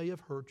people who may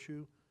have hurt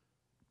you,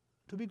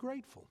 to be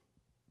grateful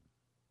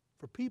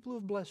for people who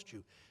have blessed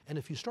you. And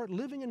if you start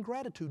living in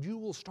gratitude, you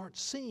will start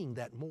seeing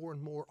that more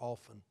and more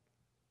often.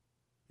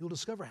 You'll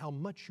discover how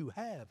much you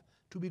have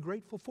to be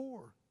grateful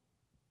for.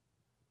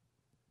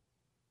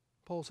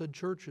 Paul said,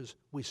 churches,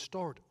 we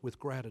start with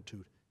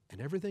gratitude, and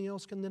everything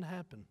else can then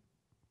happen.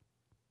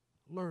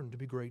 Learn to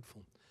be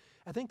grateful.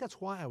 I think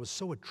that's why I was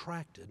so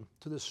attracted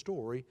to this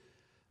story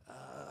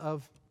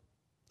of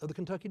the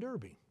Kentucky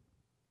Derby.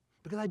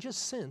 Because I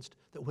just sensed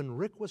that when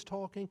Rick was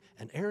talking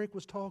and Eric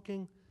was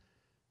talking,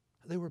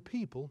 they were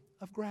people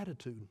of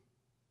gratitude.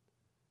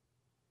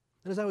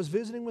 And as I was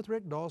visiting with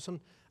Rick Dawson,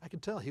 I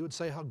could tell he would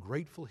say how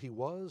grateful he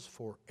was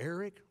for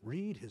Eric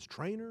Reed, his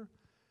trainer,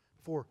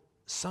 for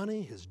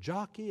Sonny, his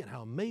jockey, and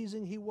how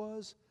amazing he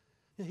was.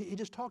 He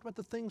just talked about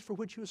the things for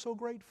which he was so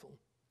grateful.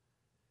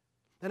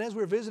 And as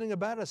we were visiting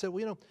about it, I said, well,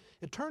 you know,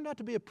 it turned out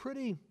to be a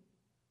pretty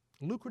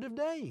lucrative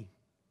day.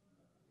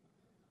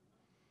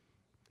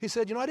 He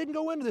said, you know, I didn't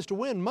go into this to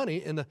win money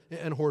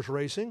in horse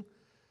racing,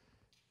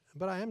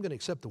 but I am going to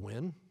accept the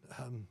win.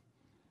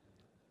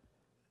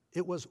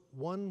 It was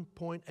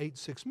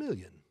 $1.86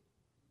 million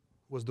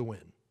was the win.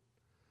 And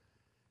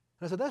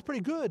I said, that's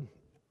pretty good.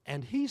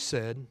 And he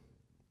said,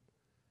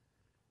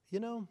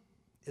 you know,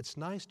 it's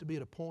nice to be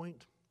at a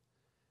point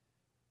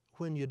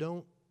when you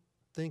don't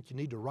think you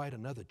need to write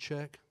another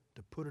check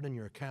to put it in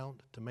your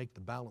account to make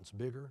the balance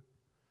bigger.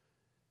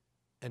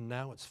 And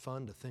now it's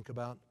fun to think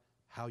about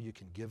how you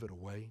can give it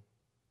away.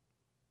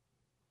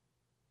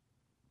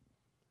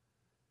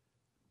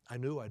 I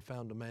knew I'd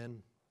found a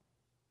man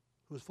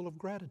who was full of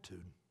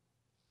gratitude,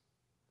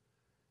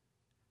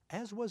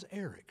 as was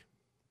Eric.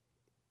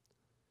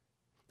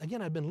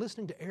 Again, I'd been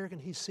listening to Eric,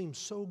 and he seemed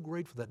so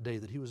grateful that day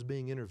that he was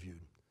being interviewed.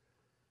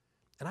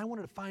 And I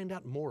wanted to find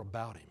out more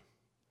about him.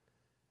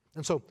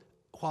 And so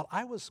while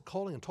I was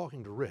calling and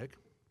talking to Rick,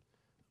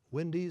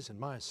 Wendy's and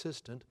my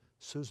assistant,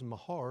 Susan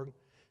Maharg,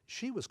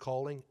 she was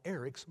calling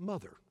Eric's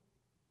mother.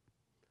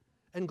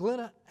 And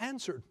Glenna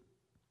answered.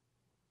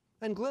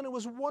 And Glenna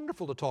was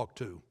wonderful to talk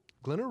to.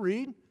 Glenna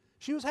Reed,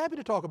 she was happy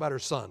to talk about her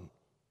son.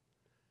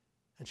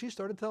 And she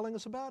started telling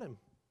us about him.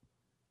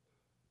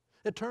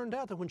 It turned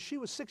out that when she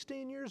was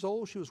 16 years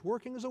old, she was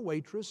working as a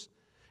waitress,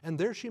 and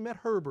there she met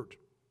Herbert.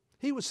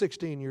 He was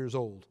 16 years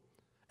old,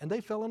 and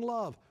they fell in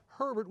love.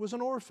 Herbert was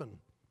an orphan.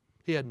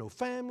 He had no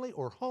family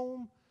or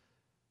home.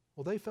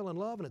 Well, they fell in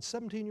love, and at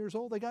 17 years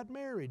old, they got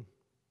married.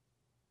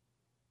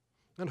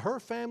 And her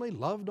family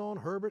loved on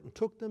Herbert and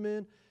took them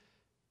in,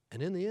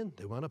 and in the end,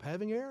 they wound up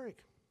having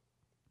Eric.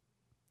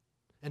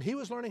 And he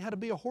was learning how to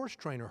be a horse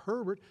trainer.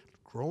 Herbert,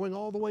 growing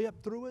all the way up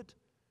through it.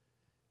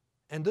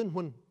 And then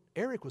when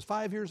Eric was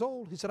 5 years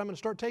old, he said, I'm going to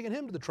start taking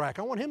him to the track.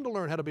 I want him to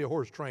learn how to be a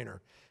horse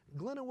trainer.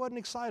 Glenna wasn't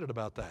excited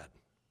about that.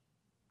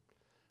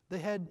 They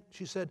had,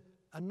 she said,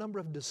 a number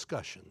of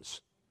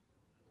discussions.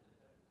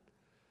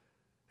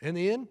 In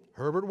the end,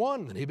 Herbert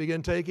won, and he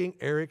began taking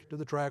Eric to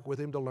the track with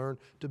him to learn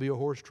to be a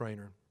horse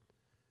trainer.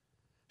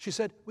 She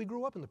said, we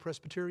grew up in the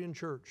Presbyterian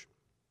church.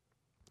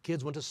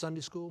 Kids went to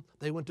Sunday school.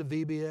 They went to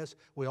VBS.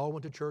 We all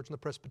went to church in the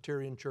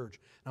Presbyterian church.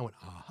 And I went,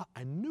 aha,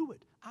 I knew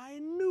it. I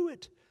knew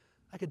it.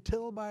 I could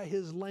tell by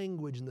his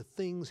language and the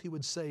things he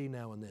would say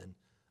now and then.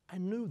 I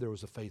knew there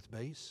was a faith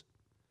base.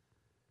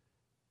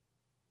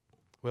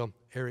 Well,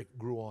 Eric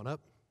grew on up.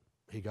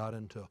 He got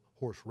into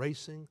horse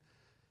racing,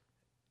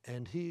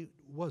 and he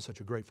was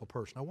such a grateful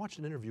person. I watched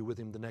an interview with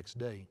him the next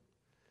day,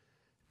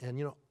 and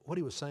you know, what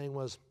he was saying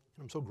was,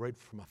 I'm so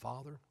grateful for my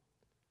father,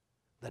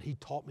 that he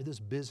taught me this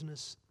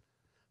business.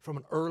 From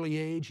an early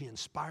age, he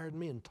inspired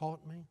me and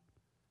taught me.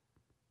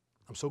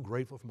 I'm so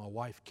grateful for my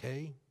wife,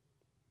 Kay.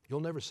 You'll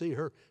never see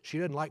her. She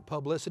doesn't like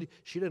publicity.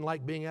 She doesn't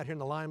like being out here in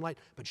the limelight,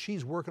 but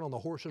she's working on the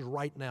horses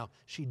right now.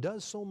 She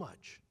does so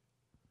much.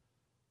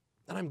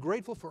 And I'm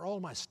grateful for all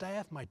my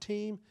staff, my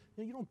team.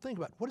 You don't think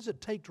about it. What does it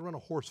take to run a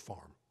horse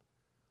farm?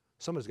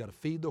 Somebody's got to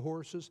feed the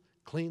horses,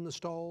 clean the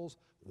stalls,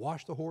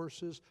 wash the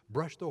horses,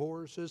 brush the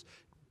horses,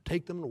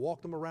 take them and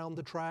walk them around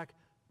the track.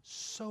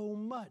 So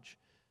much.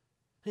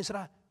 And he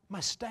said, my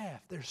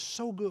staff, they're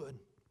so good.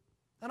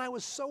 And I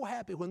was so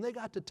happy when they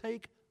got to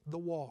take the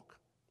walk.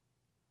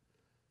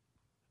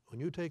 When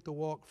you take the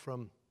walk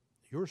from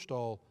your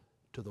stall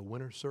to the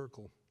winner's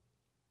circle,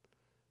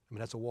 I mean,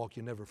 that's a walk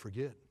you never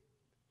forget.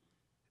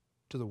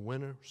 To the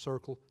winner's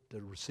circle to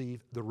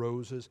receive the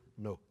roses.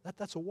 No,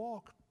 that's a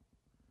walk.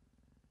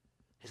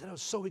 He said, I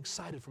was so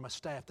excited for my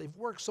staff. They've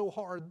worked so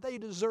hard. They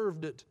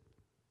deserved it.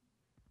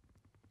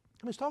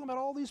 I mean, he's talking about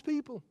all these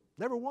people.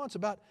 Never once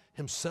about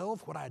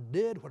himself, what I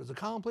did, what is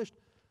accomplished.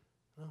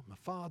 Well, my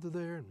father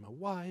there, and my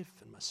wife,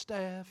 and my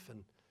staff,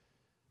 and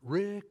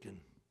Rick, and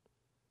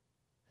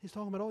he's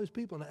talking about all these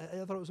people, and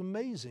I thought it was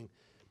amazing.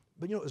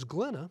 But it was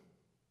Glenna,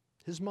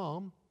 his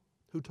mom,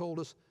 who told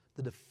us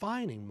the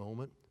defining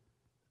moment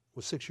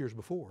was 6 years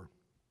before.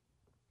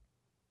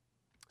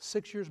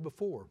 6 years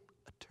before,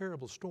 a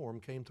terrible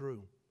storm came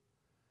through.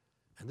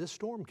 And this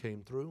storm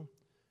came through,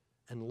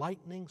 and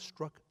lightning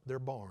struck their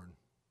barn.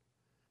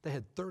 They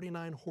had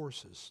 39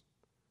 horses,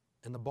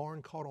 and the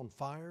barn caught on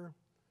fire.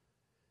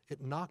 It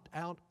knocked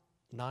out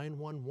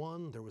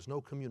 911. There was no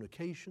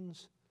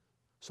communications.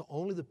 So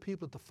only the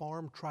people at the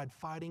farm tried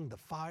fighting the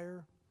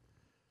fire.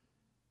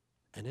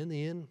 And in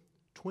the end,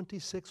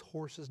 26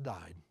 horses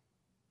died.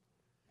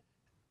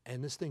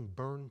 And this thing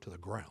burned to the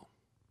ground.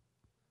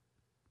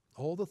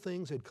 All the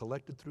things they'd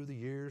collected through the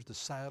years, the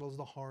saddles,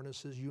 the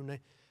harnesses,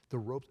 the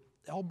ropes,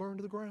 they all burned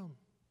to the ground.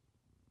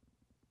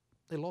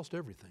 They lost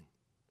everything.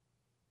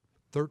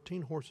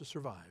 13 horses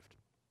survived.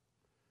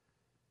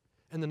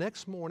 And the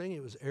next morning,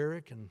 it was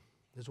Eric and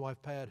his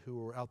wife Pat who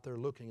were out there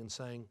looking and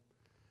saying,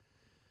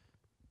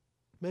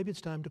 maybe it's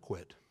time to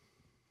quit.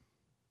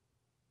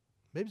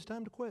 Maybe it's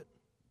time to quit.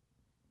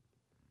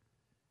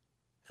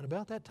 And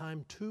about that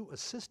time, 2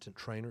 assistant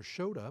trainers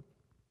showed up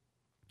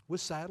with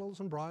saddles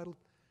and bridles,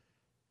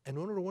 and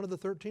one of the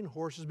 13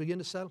 horses began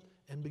to saddle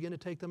and began to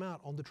take them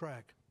out on the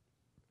track.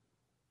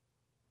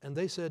 And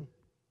they said,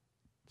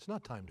 it's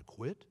not time to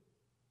quit.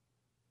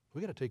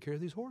 We got to take care of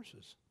these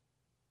horses.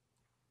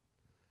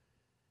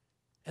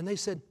 And they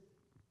said,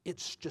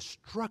 it's just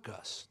struck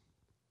us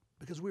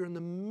because we were in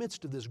the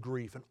midst of this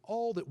grief and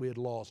all that we had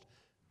lost.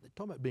 They're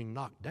talking about being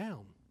knocked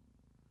down.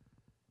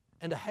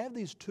 And to have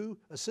these 2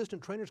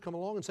 assistant trainers come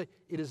along and say,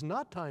 it is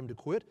not time to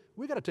quit.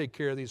 We got to take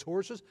care of these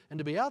horses. And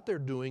to be out there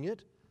doing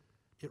it,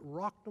 it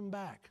rocked them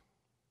back.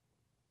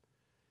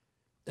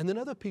 And then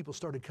other people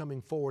started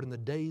coming forward in the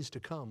days to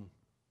come,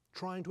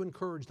 trying to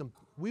encourage them.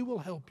 We will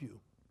help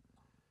you.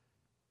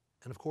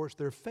 And of course,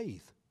 their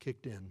faith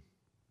kicked in.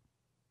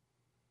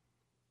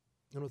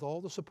 And with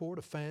all the support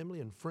of family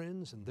and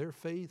friends and their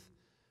faith,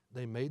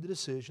 they made the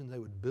decision they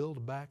would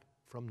build back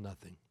from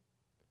nothing.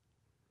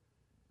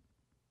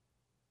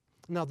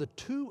 Now, the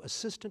 2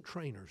 assistant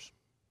trainers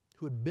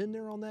who had been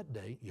there on that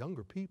day,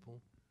 younger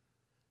people,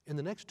 in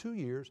the next 2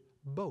 years,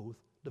 both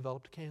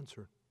developed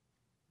cancer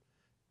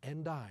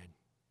and died.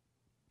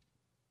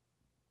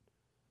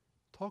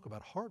 Talk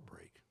about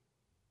heartbreak.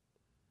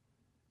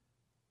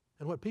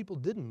 And what people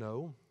didn't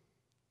know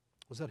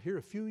was that here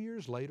a few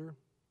years later,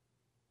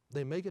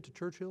 they make it to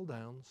Churchill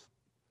Downs.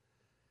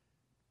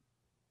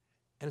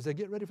 And as they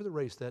get ready for the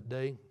race that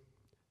day,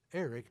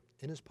 Eric,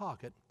 in his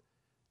pocket,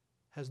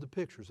 has the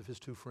pictures of his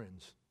 2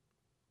 friends,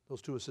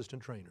 those 2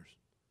 assistant trainers,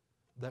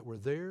 that were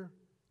there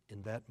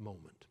in that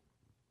moment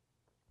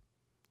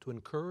to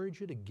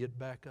encourage you to get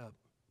back up.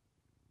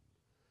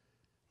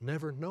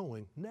 Never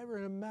knowing,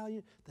 never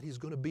imagining that he's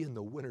going to be in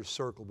the winner's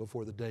circle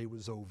before the day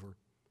was over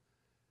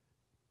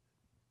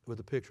with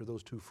a picture of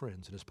those 2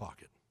 friends in his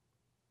pocket.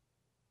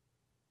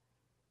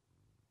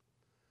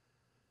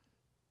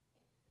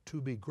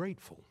 To be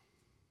grateful,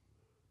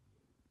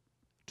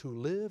 to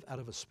live out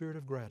of a spirit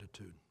of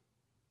gratitude.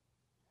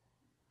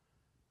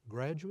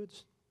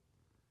 Graduates,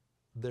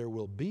 there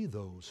will be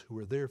those who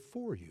are there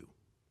for you.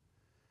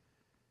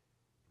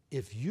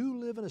 If you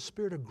live in a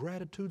spirit of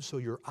gratitude so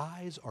your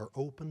eyes are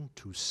open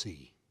to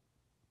see.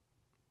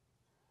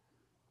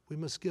 We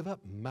must give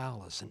up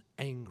malice and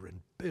anger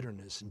and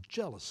bitterness and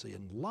jealousy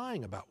and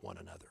lying about one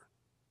another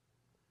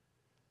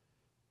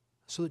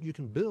so that you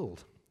can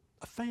build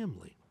a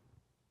family,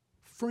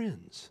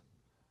 friends,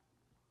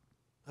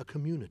 a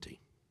community.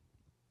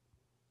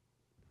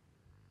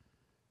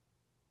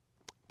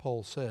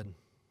 Paul said,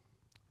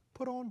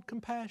 put on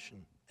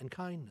compassion and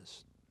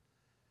kindness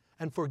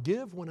and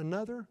forgive one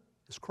another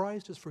as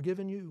Christ has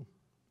forgiven you,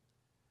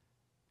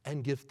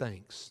 and give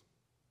thanks.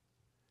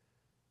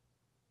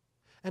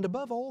 And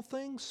above all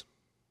things,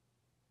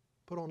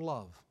 put on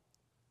love,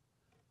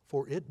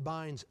 for it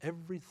binds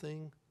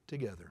everything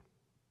together.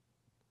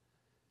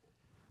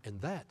 And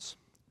that's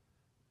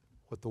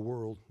what the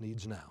world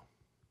needs now.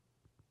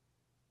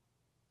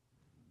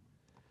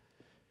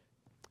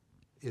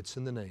 It's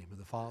in the name of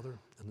the Father,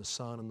 and the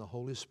Son, and the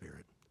Holy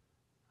Spirit.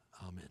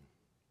 Amen.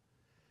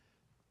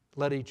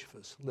 Let each of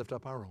us lift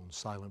up our own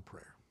silent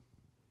prayer.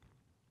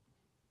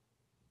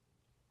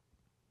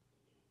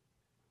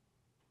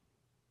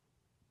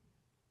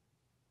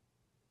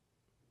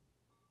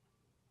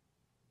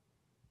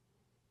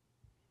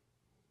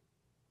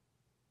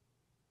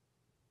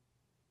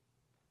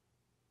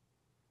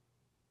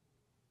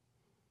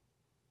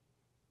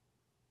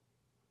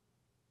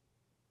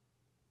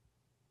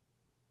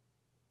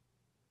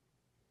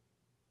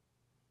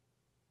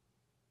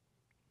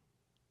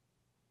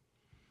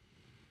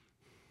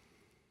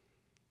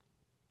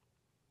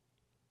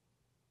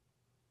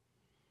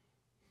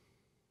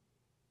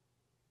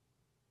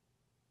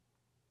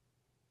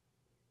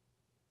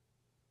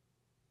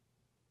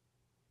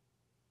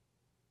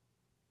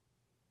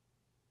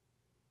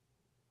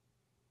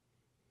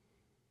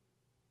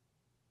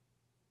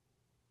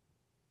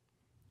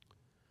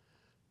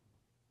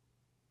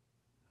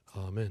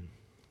 Amen.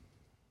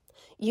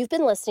 You've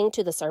been listening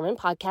to the sermon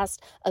podcast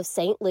of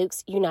St.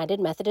 Luke's United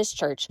Methodist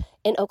Church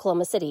in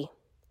Oklahoma City.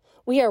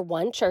 We are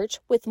one church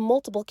with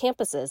multiple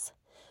campuses.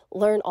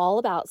 Learn all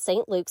about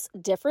St. Luke's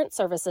different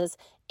services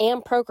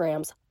and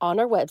programs on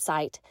our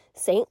website,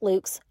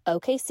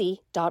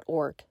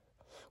 stlukesokc.org.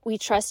 We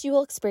trust you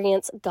will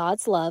experience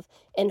God's love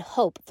and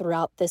hope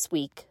throughout this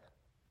week.